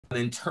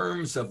In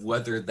terms of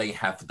whether they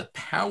have the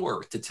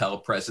power to tell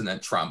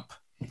President Trump,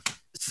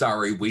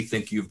 sorry, we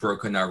think you've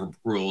broken our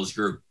rules,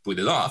 you're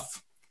booted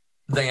off,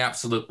 they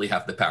absolutely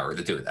have the power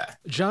to do that.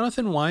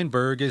 Jonathan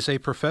Weinberg is a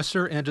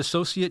professor and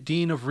associate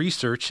dean of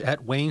research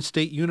at Wayne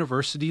State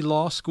University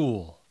Law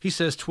School. He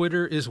says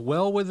Twitter is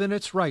well within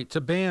its right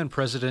to ban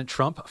President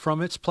Trump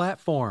from its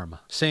platform.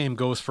 Same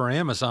goes for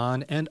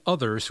Amazon and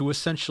others who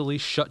essentially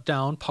shut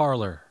down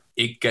Parler.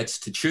 It gets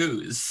to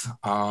choose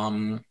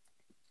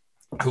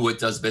who it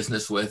does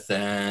business with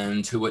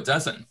and who it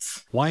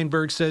doesn't.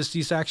 Weinberg says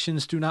these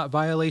actions do not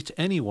violate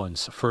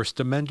anyone's First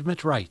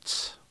Amendment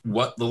rights.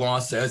 What the law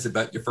says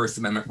about your First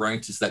Amendment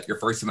rights is that your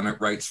First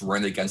Amendment rights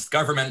run against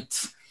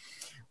government.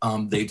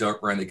 They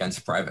don't run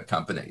against private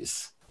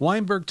companies.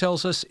 Weinberg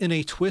tells us in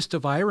a twist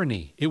of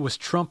irony, it was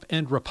Trump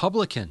and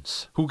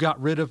Republicans who got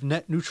rid of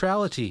net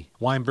neutrality.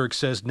 Weinberg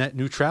says net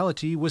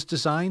neutrality was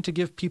designed to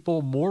give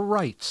people more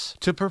rights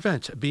to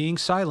prevent being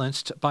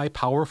silenced by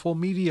powerful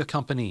media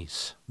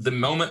companies. The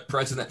moment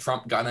President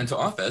Trump got into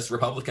office,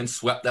 Republicans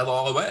swept that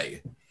all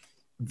away.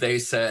 They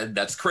said,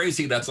 that's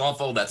crazy, that's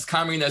awful, that's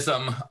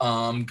communism.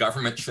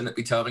 Government shouldn't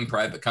be telling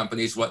private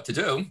companies what to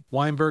do.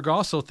 Weinberg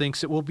also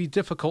thinks it will be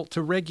difficult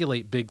to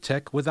regulate big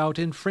tech without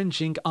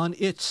infringing on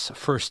its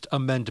First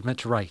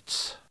Amendment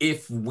rights.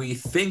 If we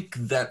think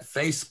that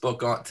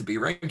Facebook ought to be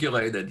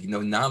regulated,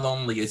 not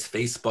only is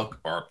Facebook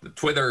or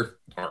Twitter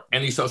or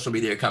any social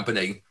media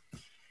company,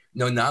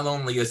 not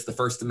only is the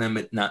First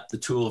Amendment not the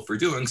tool for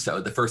doing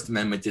so, the First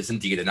Amendment is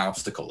indeed an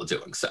obstacle to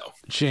doing so.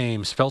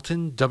 James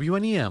Felton,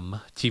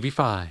 WNEM,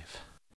 TV5.